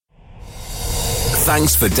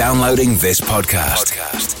Thanks for downloading this podcast.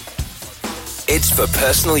 It's for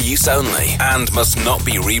personal use only and must not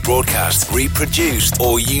be rebroadcast, reproduced,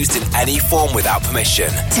 or used in any form without permission.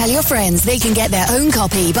 Tell your friends they can get their own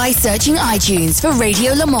copy by searching iTunes for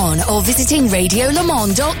Radio Le Mans or visiting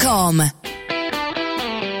radiolemans.com.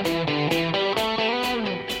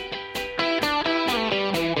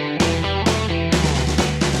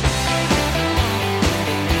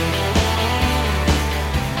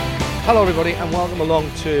 Hello everybody and welcome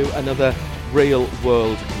along to another real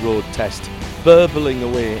world road test. Burbling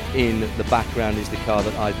away in the background is the car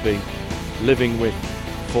that I've been living with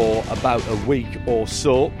for about a week or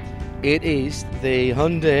so. It is the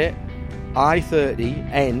Hyundai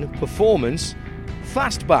i30n Performance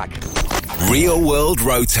Fastback. Real world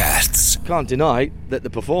road tests. Can't deny that the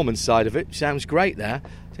performance side of it sounds great there.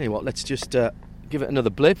 Tell you what, let's just give it another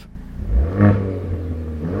blip.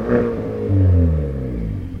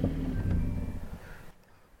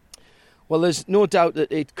 Well, there's no doubt that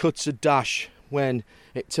it cuts a dash when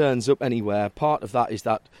it turns up anywhere. Part of that is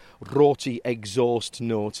that RWRT exhaust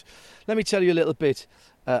note. Let me tell you a little bit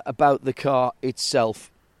about the car itself.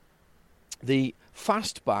 The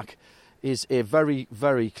Fastback is a very,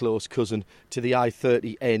 very close cousin to the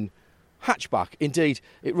i30n hatchback. Indeed,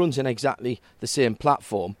 it runs in exactly the same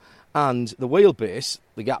platform, and the wheelbase,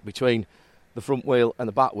 the gap between the front wheel and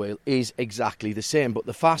the back wheel, is exactly the same, but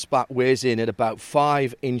the Fastback weighs in at about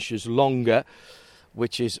 5 inches longer,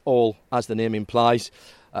 which is all, as the name implies,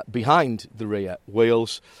 behind the rear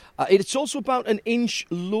wheels. It's also about an inch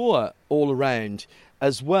lower all around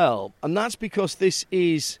as well, and that's because this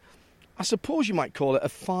is, I suppose you might call it, a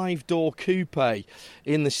 5-door coupe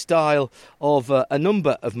in the style of a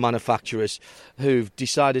number of manufacturers who've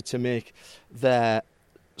decided to make their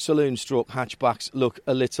saloon stroke hatchbacks look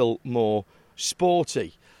a little more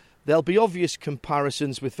sporty. There'll be obvious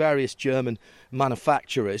comparisons with various German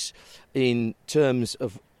manufacturers in terms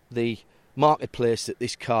of the marketplace that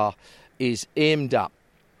this car is aimed at.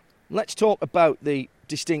 Let's talk about the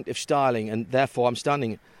distinctive styling, and therefore I'm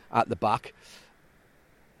standing at the back.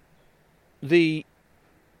 The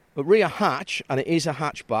rear hatch, and it is a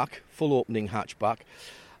hatchback, full opening hatchback,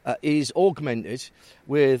 is augmented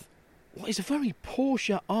with what is a very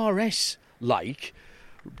Porsche RS-like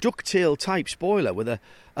ducktail type spoiler with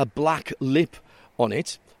a black lip on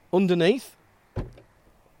it. Underneath,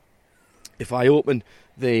 if I open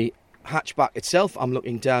the hatchback itself, I'm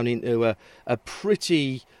looking down into a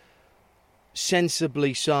pretty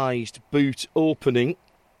sensibly sized boot opening.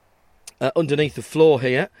 Underneath the floor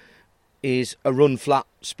here is a run flat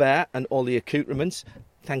spare and all the accoutrements.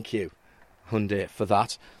 Thank you, Hyundai, for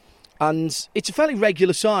that. And it's a fairly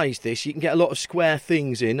regular size, this. You can get a lot of square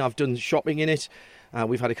things in. I've done shopping in it.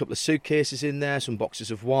 We've had a couple of suitcases in there, some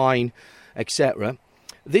boxes of wine, etc.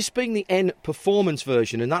 This being the N Performance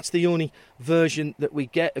version, and that's the only version that we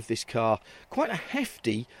get of this car, quite a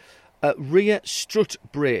hefty rear strut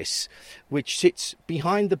brace, which sits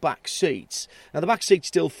behind the back seats. Now, the back seats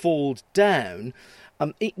still fold down.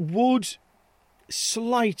 It would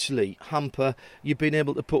slightly hamper you being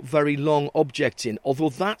able to put very long objects in. Although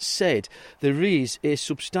that said, there is a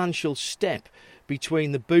substantial step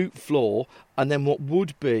between the boot floor and then what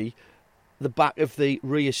would be the back of the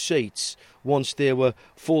rear seats once they were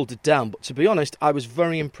folded down. But to be honest, I was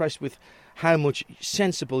very impressed with how much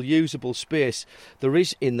sensible, usable space there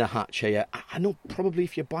is in the hatch here. I know probably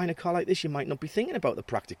if you're buying a car like this, you might not be thinking about the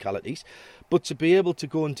practicalities, but to be able to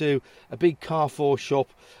go and do a big Carrefour shop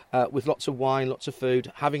with lots of wine, lots of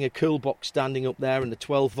food, having a cool box standing up there and the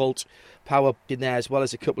 12-volt power in there, as well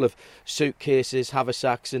as a couple of suitcases,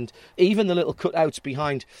 haversacks, and even the little cutouts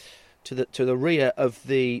behind to the rear of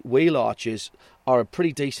the wheel arches are a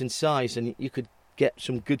pretty decent size, and you could get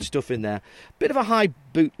some good stuff in there. Bit of a high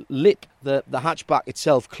boot lip. The hatchback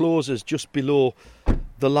itself closes just below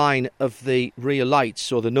the line of the rear lights,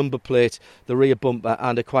 so the number plate, the rear bumper,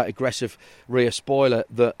 and a quite aggressive rear spoiler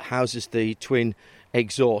that houses the twin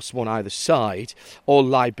exhausts, one either side, all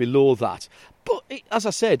lie below that. But as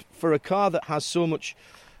I said, for a car that has so much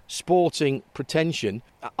sporting pretension,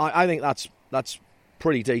 I think that's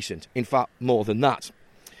pretty decent. In fact, more than that.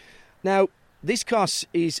 Now, this car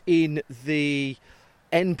is in the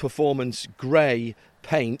N Performance grey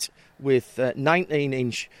paint with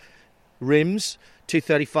 19-inch rims,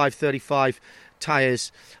 235/35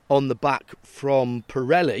 tyres on the back from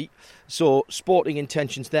Pirelli. So sporting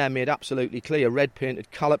intentions there made absolutely clear. Red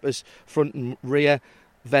painted calipers, front and rear,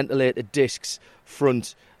 ventilated discs,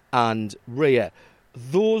 front and rear.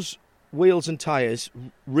 Those wheels and tyres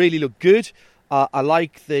really look good. I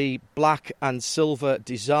like the black and silver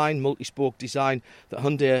design, multi-spoke design that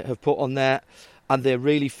Hyundai have put on there. and they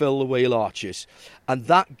really fill the wheel arches. And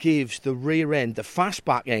that gives the rear end, the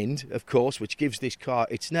fastback end, of course, which gives this car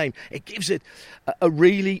its name, it gives it a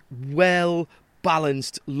really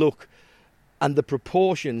well-balanced look. And the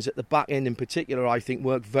proportions at the back end in particular, I think,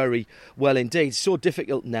 work very well indeed. It's so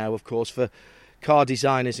difficult now, of course, for car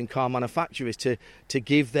designers and car manufacturers to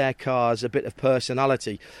give their cars a bit of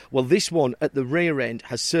personality. Well, this one at the rear end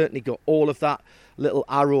has certainly got all of that. Little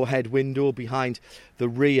arrowhead window behind the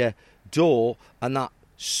rear door and that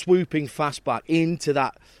swooping fastback into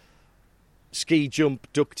that ski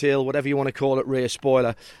jump, ducktail, whatever you want to call it, rear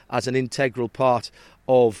spoiler as an integral part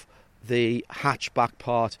of the hatchback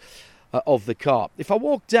part of the car. If I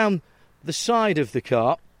walk down the side of the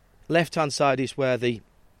car, left-hand side is where the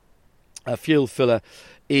fuel filler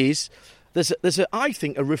is. There's I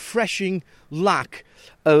think, a refreshing lack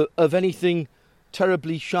of anything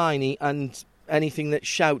terribly shiny and anything that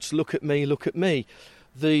shouts, look at me, look at me.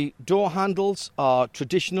 The door handles are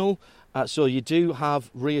traditional, so you do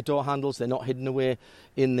have rear door handles. They're not hidden away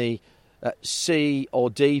in the C or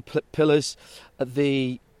D pillars.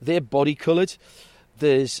 They're body coloured.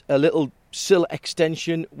 There's a little sill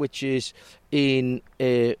extension which is in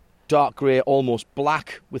a dark grey, almost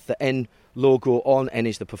black, with the N logo on. N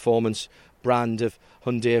is the performance brand of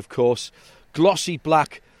Hyundai, of course. Glossy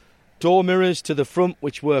black door mirrors to the front,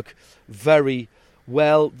 which work very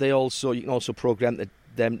well. You can also program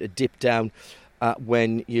them to dip down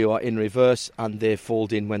when you are in reverse, and they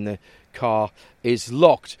fold in when the car is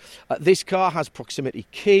locked. This car has proximity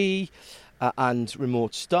key and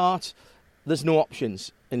remote start. There's no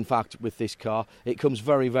options, in fact, with this car. It comes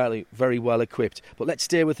very, very, very well equipped. But let's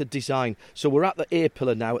stay with the design. So we're at the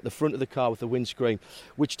A-pillar now at the front of the car with the windscreen,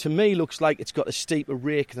 which to me looks like it's got a steeper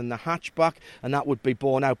rake than the hatchback, and that would be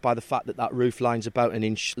borne out by the fact that that roof line's about an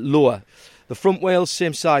inch lower. The front wheels,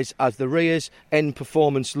 same size as the rears, N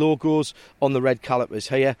Performance logos on the red calipers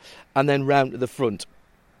here, and then round to the front.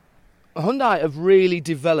 Hyundai have really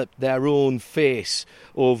developed their own face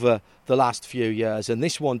over the last few years, and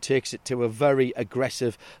this one takes it to a very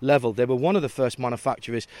aggressive level. They were one of the first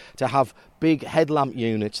manufacturers to have big headlamp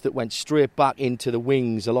units that went straight back into the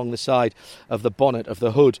wings along the side of the bonnet of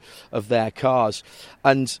the hood of their cars,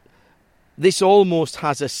 and this almost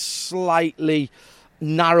has a slightly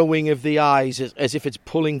narrowing of the eyes as if it's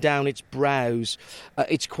pulling down its brows.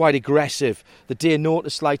 It's quite aggressive. The day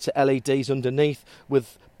notice lights are LEDs underneath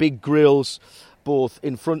with big grills both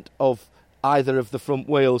in front of either of the front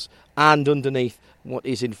wheels and underneath what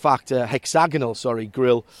is in fact a hexagonal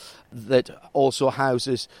grille that also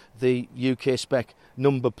houses the UK spec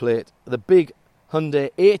number plate. The big Hyundai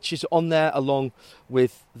H is on there along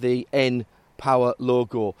with the N Power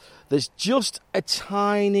logo. There's just a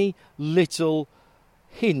tiny little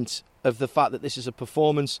hint of the fact that this is a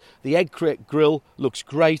performance. The egg crate grille looks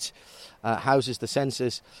great, houses the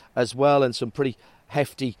sensors as well, and some pretty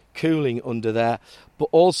hefty cooling under there, but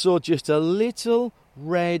also just a little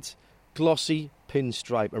red glossy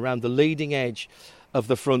pinstripe around the leading edge of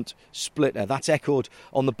the front splitter. That's echoed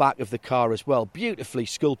on the back of the car as well. Beautifully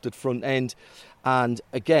sculpted front end, and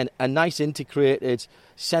again a nice integrated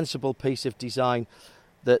sensible piece of design.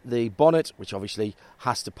 That the bonnet, which obviously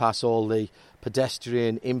has to pass all the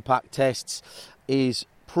pedestrian impact tests, is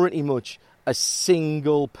pretty much a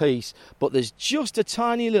single piece, but there's just a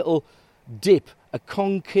tiny little dip, a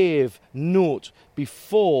concave note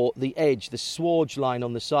before the edge, the swage line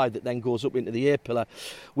on the side that then goes up into the A-pillar,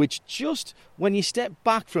 which just, when you step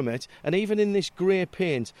back from it, and even in this grey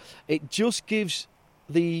paint, it just gives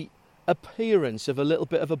the appearance of a little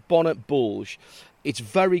bit of a bonnet bulge. It's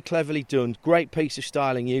very cleverly done, great piece of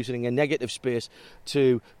styling using a negative space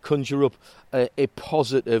to conjure up a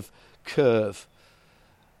positive curve.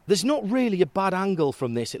 There's not really a bad angle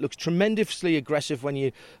from this. It looks tremendously aggressive when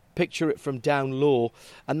you picture it from down low,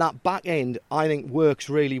 and that back end I think works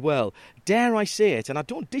really well. Dare I say it, and I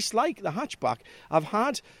don't dislike the hatchback. I've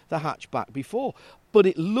had the hatchback before, but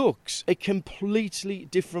it looks a completely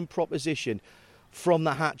different proposition from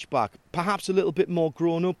the hatchback. Perhaps a little bit more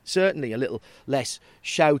grown up, certainly a little less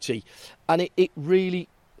shouty, and it really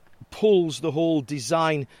pulls the whole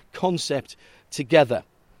design concept together.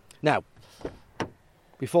 Now,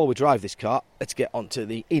 before we drive this car, let's get onto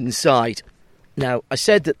the inside. Now, I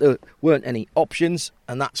said that there weren't any options,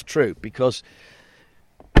 and that's true, because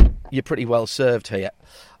you're pretty well served here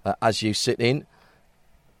as you sit in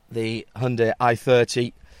the Hyundai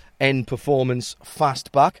i30n Performance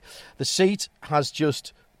Fastback. The seat has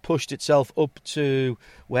just pushed itself up to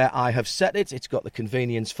where I have set it. It's got the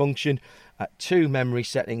convenience function, 2 memory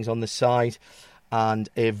settings on the side, and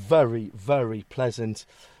a very, very pleasant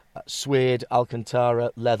suede,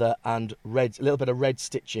 Alcantara, leather and red, a little bit of red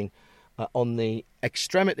stitching on the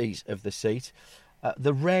extremities of the seat.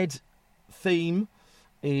 The red theme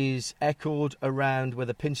is echoed around with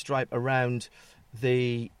a pinstripe around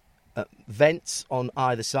the vents on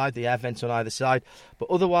either side, the air vents on either side. But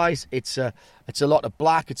otherwise, it's a lot of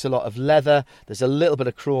black, it's a lot of leather. There's a little bit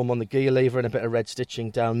of chrome on the gear lever and a bit of red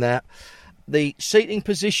stitching down there. The seating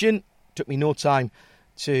position took me no time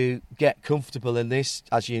to get comfortable in this.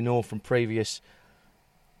 As you know from previous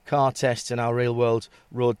car tests and our real world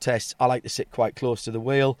road tests, I like to sit quite close to the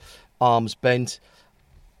wheel, arms bent,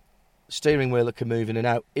 steering wheel that can move in and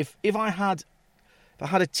out. If I had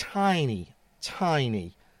a tiny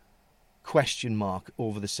question mark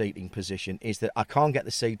over the seating position, is that I can't get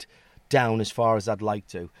the seat down as far as I'd like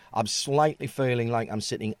to. I'm slightly feeling like I'm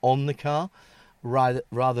sitting on the car rather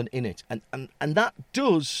than in it, and that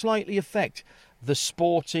does slightly affect the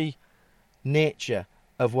sporty nature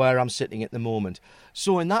of where I'm sitting at the moment.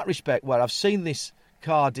 So in that respect, where I've seen this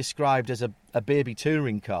car described as a baby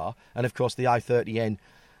touring car, and of course the i30n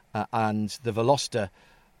and the Veloster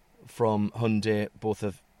from Hyundai, both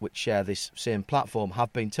of which share this same platform,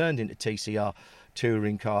 have been turned into TCR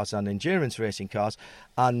touring cars and endurance racing cars,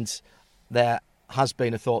 and there has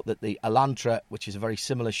been a thought that the Elantra, which is a very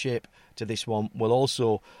similar shape to this one, will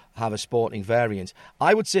also have a sporting variant.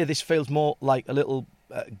 I would say this feels more like a little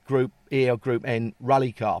Group A or Group N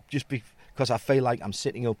rally car, just because I feel like I'm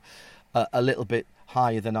sitting up a little bit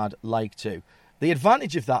higher than I'd like to. The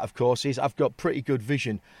advantage of that, of course, is I've got pretty good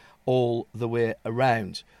vision all the way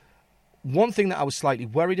around. One thing that I was slightly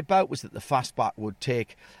worried about was that the Fastback would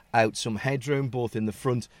take out some headroom both in the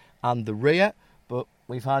front and the rear, but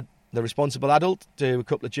we've had the responsible adult do a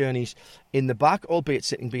couple of journeys in the back, albeit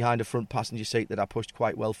sitting behind a front passenger seat that I pushed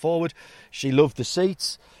quite well forward. She loved the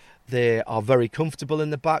seats. They are very comfortable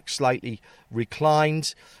in the back, slightly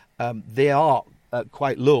reclined. They are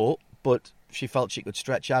quite low, but she felt she could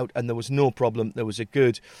stretch out, and there was no problem. There was a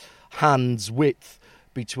good hand's width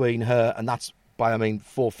between her, and that's by I mean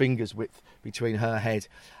 4 fingers width between her head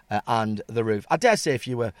and the roof. I dare say if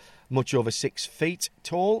you were much over 6 feet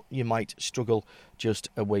tall, you might struggle just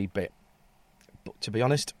a wee bit. But to be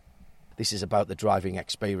honest, this is about the driving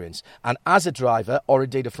experience. And as a driver, or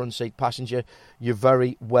indeed a front seat passenger, you're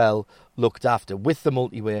very well looked after with the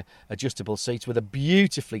multi-way adjustable seats, with a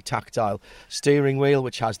beautifully tactile steering wheel,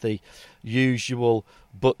 which has the usual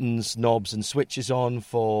buttons, knobs and switches on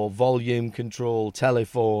for volume control,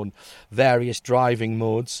 telephone, various driving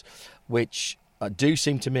modes, which do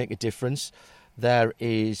seem to make a difference. There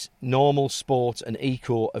is normal, sport and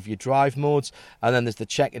eco of your drive modes, and then there's the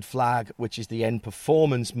checkered flag, which is the end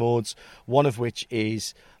performance modes, one of which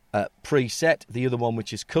is preset, the other one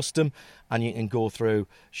which is custom, and you can go through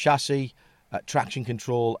chassis, traction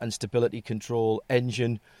control and stability control,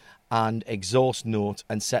 engine and exhaust note,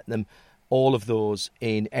 and set them, all of those,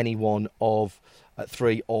 in any one of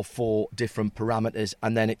 3 or 4 different parameters,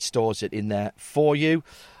 and then it stores it in there for you.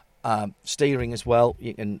 Steering as well,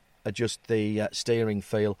 you can adjust the steering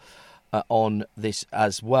feel on this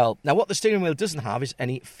as well. Now, what the steering wheel doesn't have is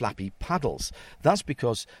any flappy paddles. That's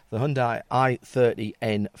because the Hyundai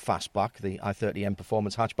i30n Fastback, the i30n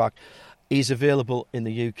Performance Hatchback, is available in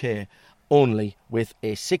the UK only with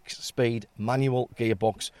a 6-speed manual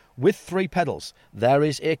gearbox with 3 pedals. There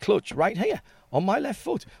is a clutch right here on my left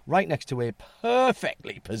foot, right next to a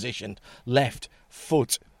perfectly positioned left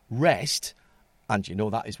foot rest. And you know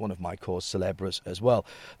that is one of my cause célèbres as well.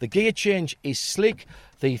 The gear change is slick.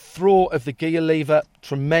 The throw of the gear lever,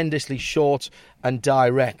 tremendously short and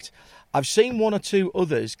direct. I've seen 1 or 2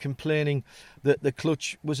 others complaining that the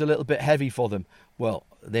clutch was a little bit heavy for them. Well,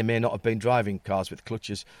 they may not have been driving cars with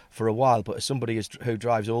clutches for a while, but as somebody who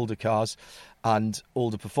drives older cars and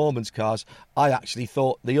older performance cars, I actually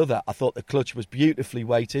thought the other. I thought the clutch was beautifully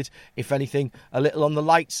weighted, if anything, a little on the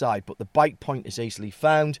light side, but the bike point is easily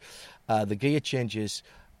found. The gear changes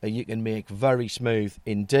you can make very smooth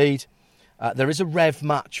indeed. There is a rev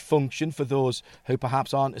match function for those who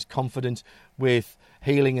perhaps aren't as confident with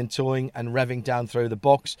heeling and towing and revving down through the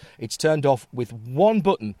box. It's turned off with 1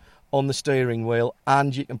 button on the steering wheel,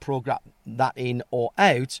 and you can program that in or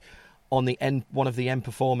out on the one of the M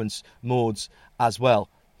Performance modes as well.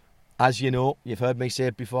 As you know, you've heard me say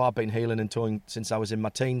it before, I've been heeling and towing since I was in my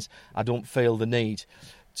teens. I don't feel the need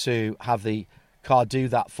to have the car do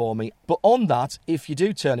that for me. But on that, if you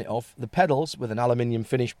do turn it off, the pedals, with an aluminium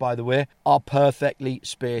finish by the way, are perfectly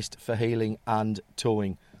spaced for heeling and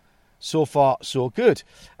towing. So far, so good.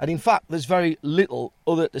 And in fact, there's very little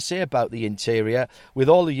other to say about the interior, with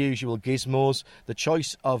all the usual gizmos, the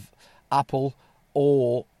choice of Apple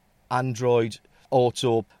or Android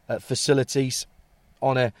Auto facilities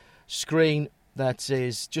on a screen that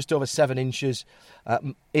is just over 7 inches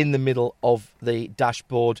in the middle of the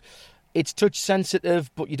dashboard. It's touch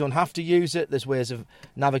sensitive, but you don't have to use it. There's ways of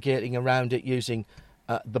navigating around it using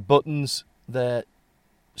the buttons. The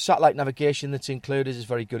satellite navigation that's included is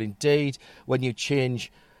very good indeed. When you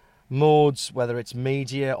change modes, whether it's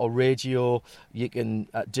media or radio, you can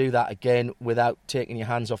do that again without taking your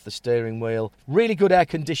hands off the steering wheel. Really good air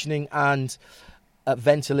conditioning and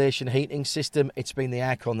ventilation heating system. It's been the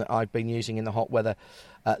aircon that I've been using in the hot weather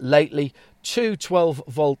lately. 2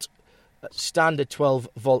 12-volt standard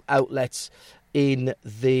 12-volt outlets in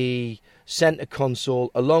the centre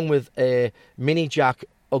console, along with a mini jack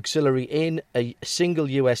auxiliary in, a single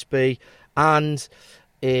USB, and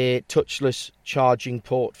a touchless charging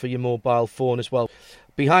port for your mobile phone as well.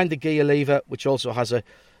 Behind the gear lever, which also has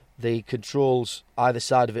the controls either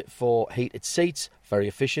side of it for heated seats, very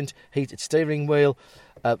efficient, heated steering wheel,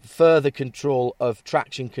 further control of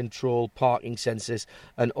traction control, parking sensors,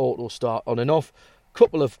 and auto start on and off.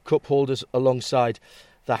 Couple of cup holders alongside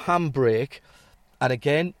the handbrake. And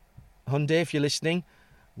again, Hyundai, if you're listening,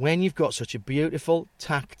 when you've got such a beautiful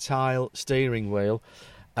tactile steering wheel,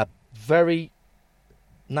 a very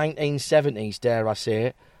 1970s, dare I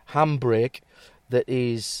say, handbrake that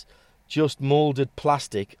is just moulded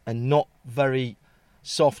plastic and not very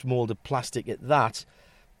soft moulded plastic at that,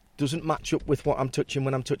 doesn't match up with what I'm touching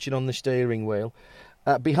when I'm touching on the steering wheel.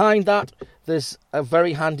 Behind that, there's a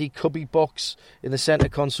very handy cubby box in the centre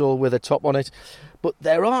console with a top on it. But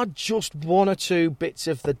there are just 1 or 2 bits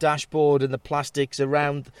of the dashboard and the plastics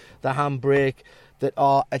around the handbrake that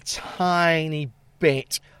are a tiny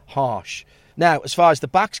bit harsh. Now, as far as the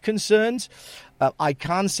back's concerned, I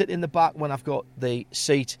can sit in the back when I've got the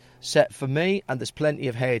seat set for me, and there's plenty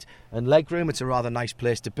of head and leg room. It's a rather nice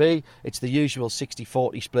place to be. It's the usual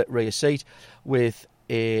 60-40 split rear seat with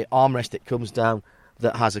an armrest that comes down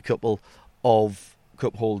that has a couple of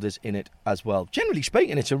cup holders in it as well. Generally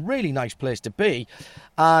speaking, it's a really nice place to be.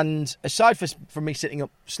 And aside from me sitting up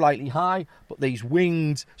slightly high, but these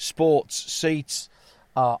winged sports seats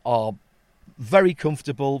are very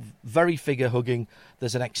comfortable, very figure-hugging.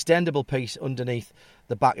 There's an extendable piece underneath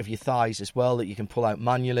the back of your thighs as well that you can pull out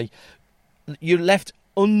manually. You're left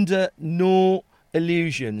under no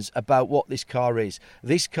illusions about what this car is.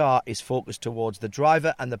 This car is focused towards the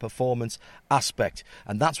driver and the performance aspect,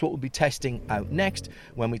 and that's what we'll be testing out next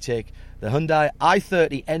when we take the Hyundai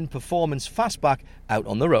i30n Performance Fastback out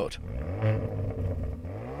on the road.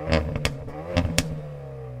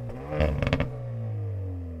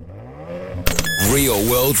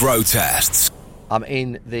 Real world road tests. I'm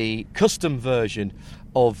in the custom version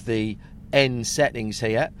of the N settings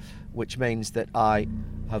here, which means that I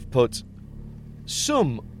have put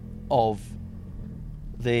some of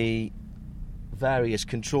the various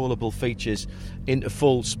controllable features into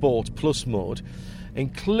full Sport Plus mode,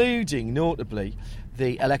 including notably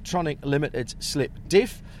the electronic limited slip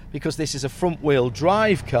diff, because this is a front wheel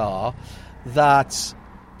drive car that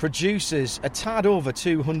produces a tad over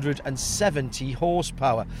 270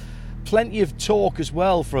 horsepower. Plenty of torque as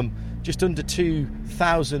well from just under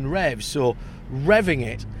 2,000 revs, so revving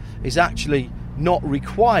it is actually not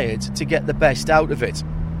required to get the best out of it.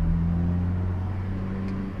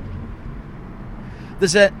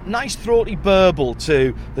 There's a nice throaty burble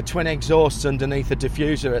to the twin exhausts underneath the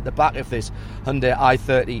diffuser at the back of this Hyundai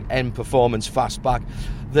i30n Performance Fastback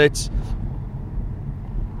that,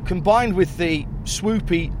 combined with the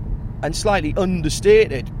swoopy and slightly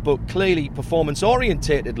understated but clearly performance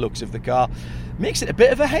orientated looks of the car, makes it a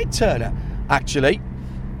bit of a head turner actually.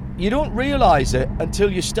 You don't realise it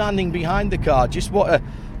until you're standing behind the car, just what a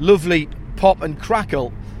lovely pop and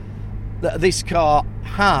crackle that this car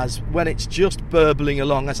has when it's just burbling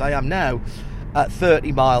along, as I am now, at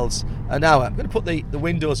 30 miles an hour. I'm going to put the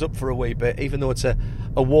windows up for a wee bit, even though it's a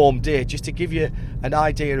warm day, just to give you an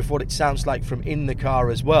idea of what it sounds like from in the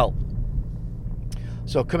car as well.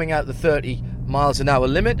 So coming out the 30 miles an hour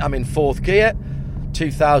limit, I'm in 4th gear,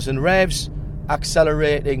 2,000 revs,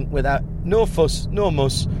 accelerating without no fuss, no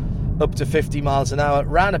muss, up to 50 miles an hour.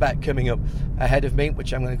 Roundabout coming up ahead of me,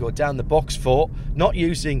 which I'm going to go down the box for, not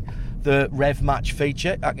using the rev match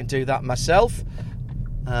feature. I can do that myself,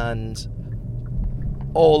 and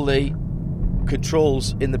all the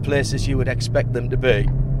controls in the places you would expect them to be.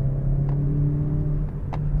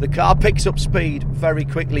 The car picks up speed very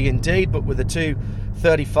quickly indeed, but with the two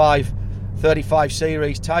 35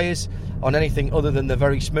 series tyres on anything other than the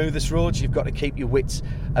very smoothest roads, you've got to keep your wits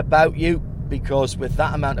about you, because with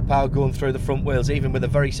that amount of power going through the front wheels, even with a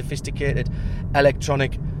very sophisticated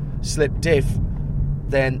electronic slip diff,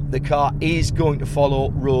 then the car is going to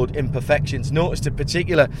follow road imperfections. Noticed in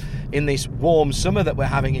particular in this warm summer that we're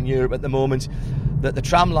having in Europe at the moment, that the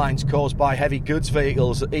tram lines caused by heavy goods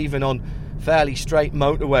vehicles, even on fairly straight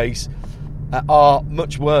motorways, are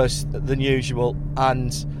much worse than usual.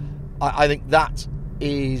 And I think that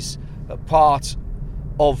is a part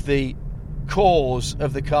of the cause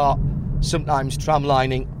of the car sometimes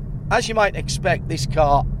tramlining. As you might expect, this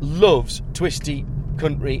car loves twisty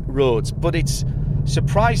country roads, but it's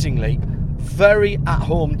surprisingly very at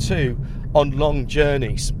home too on long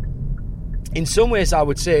journeys. In some ways, I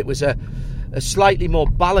would say it was a slightly more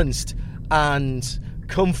balanced and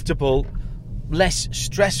comfortable, less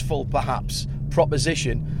stressful perhaps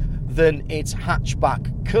proposition than its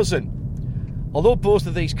hatchback cousin. Although both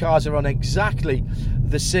of these cars are on exactly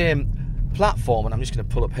the same platform, and I'm just going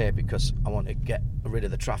to pull up here because I want to get rid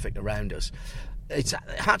of the traffic around us, its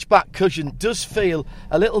hatchback cousin does feel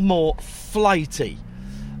a little more flighty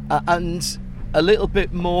and a little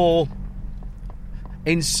bit more,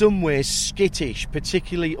 in some ways, skittish,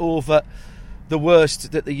 particularly over the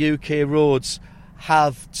worst that the UK roads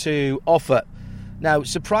have to offer. Now,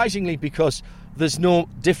 surprisingly, because there's no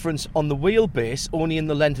difference on the wheelbase, only in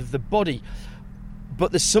the length of the body,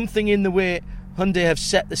 but there's something in the way Hyundai have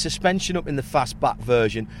set the suspension up in the Fastback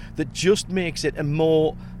version that just makes it a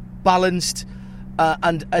more balanced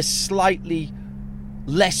and a slightly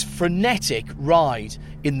less frenetic ride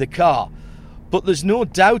in the car. But there's no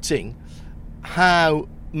doubting how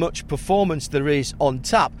much performance there is on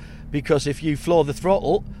tap, because if you floor the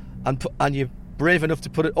throttle and you're brave enough to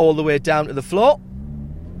put it all the way down to the floor,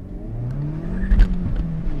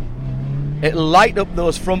 it'll light up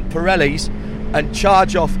those front Pirellis and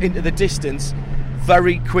charge off into the distance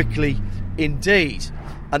very quickly indeed.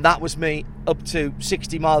 And that was me up to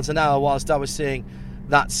 60 miles an hour whilst I was saying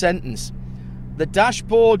that sentence. The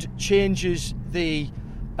dashboard changes the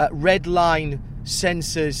red line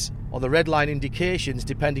sensors or the red line indications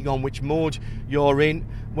depending on which mode you're in.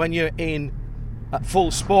 When you're in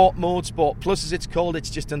full sport mode, Sport Plus as it's called, it's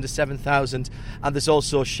just under 7,000, and there's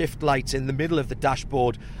also shift lights in the middle of the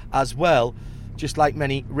dashboard as well, just like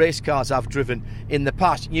many race cars I've driven in the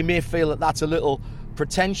past. You may feel that that's a little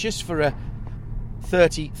pretentious for a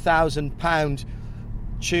 £30,000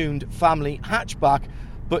 tuned family hatchback,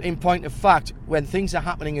 but in point of fact, when things are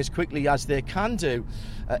happening as quickly as they can do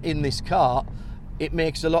in this car, it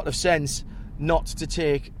makes a lot of sense not to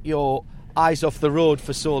take your eyes off the road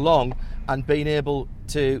for so long, and being able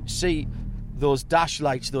to see those dash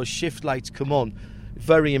lights, those shift lights come on.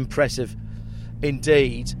 Very impressive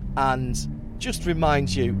indeed, and just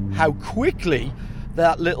reminds you how quickly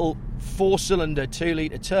that little 4-cylinder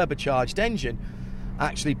 2-litre turbocharged engine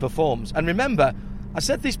actually performs. And remember, I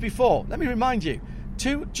said this before, let me remind you,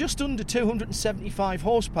 just under 275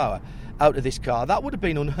 horsepower out of this car. That would have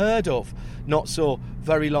been unheard of not so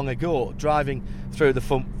very long ago, driving through the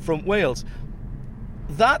front wheels.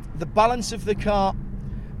 That, the balance of the car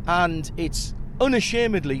and its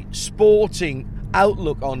unashamedly sporting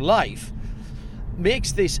outlook on life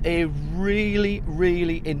makes this a really,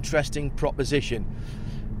 really interesting proposition.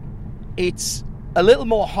 It's a little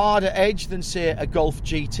more harder edge than, say, a Golf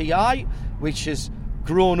GTI, which has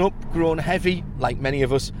grown heavy, like many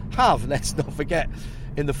of us have, let's not forget,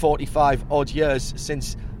 in the 45 odd years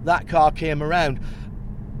since that car came around.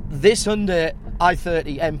 This Hyundai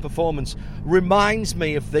i30n Performance reminds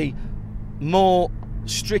me of the more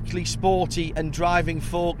strictly sporty and driving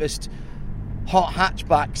focused hot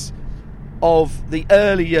hatchbacks of the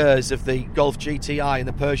early years of the Golf GTI and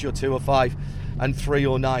the Peugeot 205 and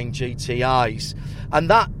 309 GTIs, and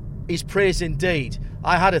that is praise indeed.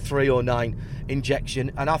 I had a 309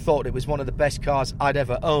 injection and I thought it was one of the best cars I'd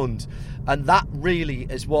ever owned, and that really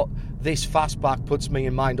is what this Fastback puts me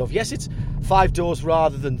in mind of. Yes, it's 5 doors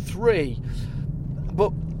rather than 3,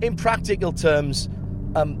 but in practical terms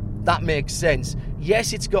that makes sense.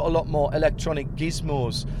 Yes, it's got a lot more electronic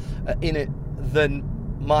gizmos in it than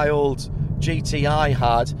my old GTI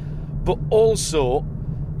had, but also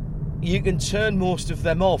you can turn most of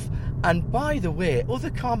them off. And by the way, other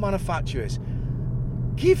car manufacturers,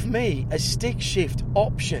 give me a stick shift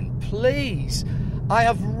option, please. I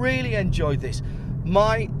have really enjoyed this.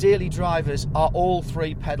 My daily drivers are all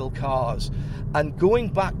 3-pedal cars, and going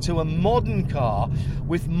back to a modern car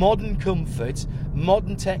with modern comfort,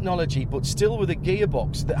 modern technology, but still with a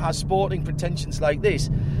gearbox that has sporting pretensions like this,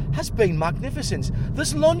 has been magnificent.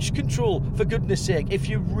 There's launch control, for goodness sake, if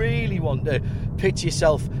you really want to pit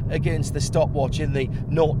yourself against the stopwatch in the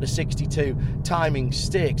 0 to 62 timing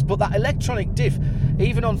stakes. But that electronic diff,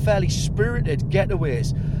 even on fairly spirited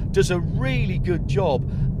getaways, does a really good job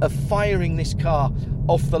of firing this car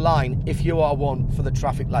off the line if you are one for the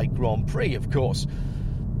Traffic Light Grand Prix, of course.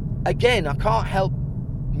 Again, I can't help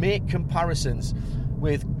make comparisons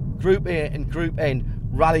with Group A and Group N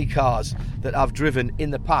rally cars that I've driven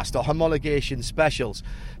in the past, or homologation specials,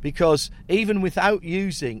 because even without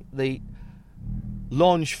using the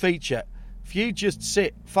launch feature, if you just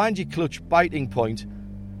sit, find your clutch biting point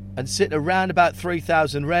and sit around about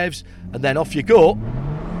 3,000 revs and then off you go,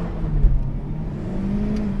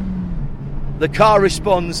 the car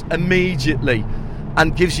responds immediately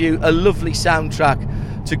and gives you a lovely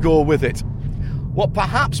soundtrack to go with it. What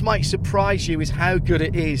perhaps might surprise you is how good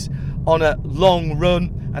it is on a long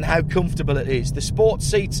run and how comfortable it is. The sports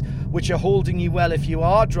seats, which are holding you well if you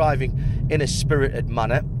are driving in a spirited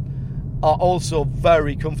manner, are also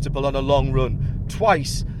very comfortable on a long run.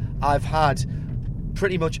 Twice I've had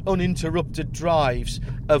pretty much uninterrupted drives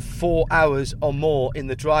of 4 hours or more in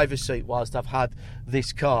the driver's seat whilst I've had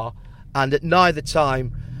this car, and at neither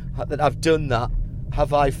time that I've done that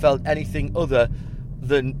have I felt anything other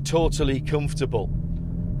than totally comfortable.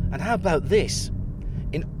 And how about this?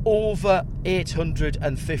 In over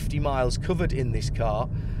 850 miles covered in this car,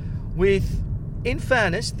 with, in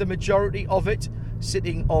fairness, the majority of it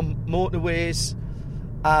sitting on motorways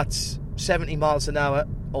at 70 miles an hour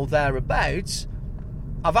or thereabouts,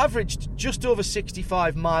 I've averaged just over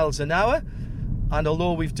 65 miles an hour, and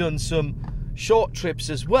although we've done some short trips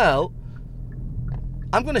as well,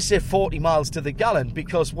 I'm going to say 40 miles to the gallon,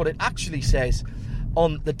 because what it actually says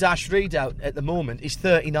on the dash readout at the moment is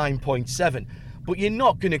 39.7. But you're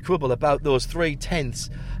not going to quibble about those 0.3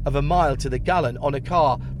 of a mile to the gallon on a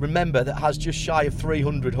car, remember, that has just shy of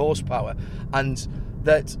 300 horsepower, and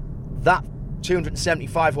that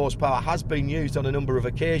 275 horsepower has been used on a number of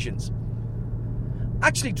occasions.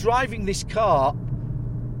 Actually, driving this car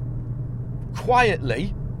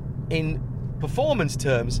quietly, in performance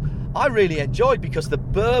terms, I really enjoyed, because the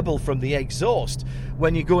burble from the exhaust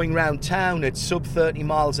when you're going round town at sub 30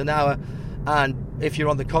 miles an hour, and if you're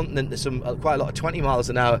on the continent, there's quite a lot of 20 miles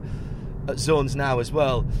an hour zones now as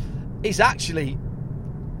well, is actually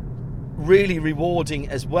really rewarding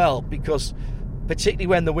as well, because particularly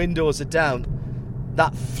when the windows are down,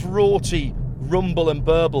 that throaty rumble and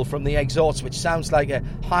burble from the exhaust, which sounds like a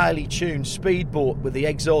highly tuned speedboat with the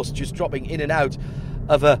exhaust just dropping in and out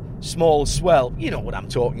of a small swell. You know what I'm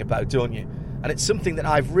talking about, don't you? And it's something that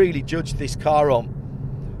I've really judged this car on.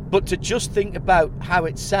 But to just think about how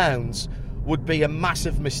it sounds would be a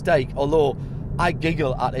massive mistake, although I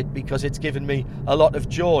giggle at it because it's given me a lot of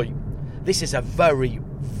joy. This is a very,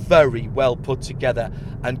 very well put together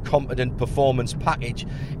and competent performance package,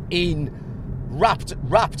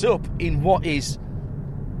 wrapped up in what is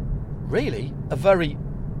really a very,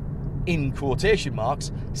 in quotation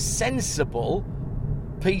marks, sensible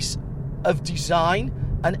piece of design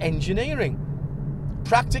and engineering.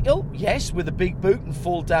 Practical, yes, with a big boot and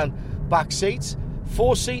fold down back seats.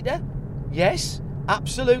 4-seater, yes,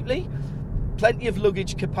 absolutely. Plenty of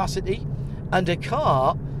luggage capacity, and a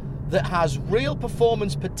car that has real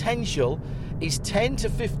performance potential, is £10,000 to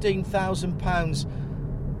 £15,000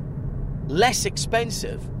 less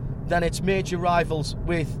expensive than its major rivals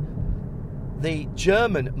with the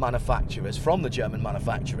German manufacturers, from the German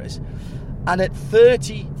manufacturers. And at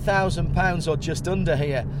 £30,000 or just under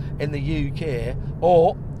here in the UK,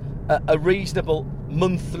 or a reasonable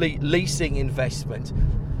monthly leasing investment,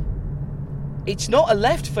 it's not a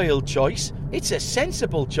left field choice, it's a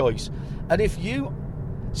sensible choice. And if you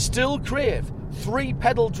still crave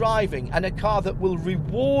 3-pedal driving and a car that will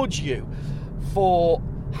reward you for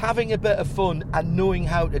having a bit of fun and knowing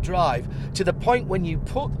how to drive, to the point when you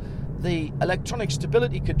put the electronic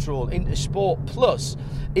stability control into Sport Plus,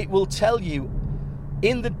 it will tell you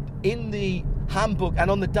in the handbook and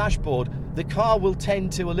on the dashboard, the car will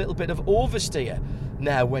tend to a little bit of oversteer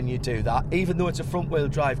now when you do that, even though it's a front wheel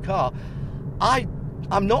drive car.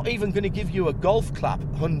 I'm not even going to give you a golf clap,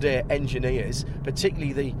 Hyundai engineers,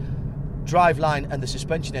 particularly the driveline and the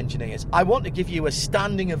suspension engineers. I want to give you a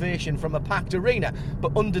standing ovation from a packed arena,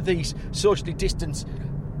 but under these socially distanced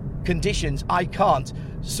conditions I can't.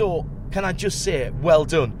 So can I just say well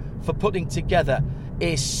done for putting together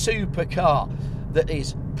a super car that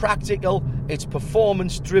is practical, it's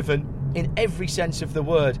performance driven in every sense of the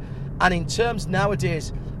word, and in terms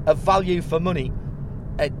nowadays of value for money,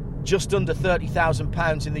 at just under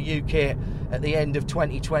 £30,000 in the UK at the end of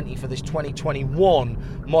 2020 for this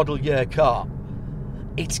 2021 model year car,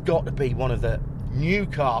 it's got to be one of the new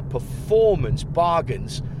car performance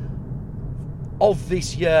bargains of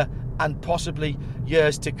this year and possibly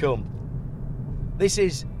years to come. This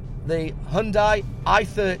is the Hyundai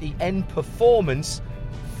i30n Performance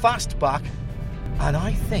Fastback, And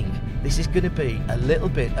I think this is going to be a little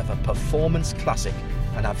bit of a performance classic,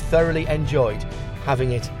 and I've thoroughly enjoyed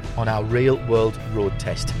having it on our real world road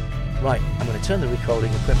test. Right, I'm going to turn the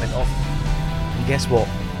recording equipment off, and guess what?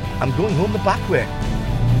 I'm going home the back way.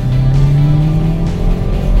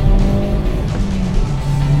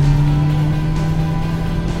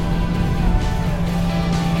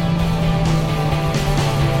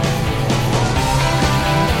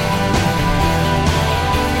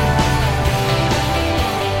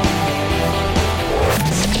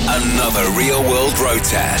 Another real world road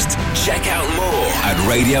test. Check out more at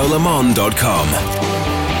radiolemans.com.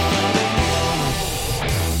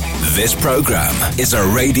 This program is a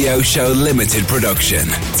Radio Show Limited production.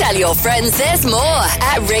 Tell your friends there's more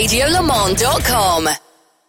at radiolemans.com.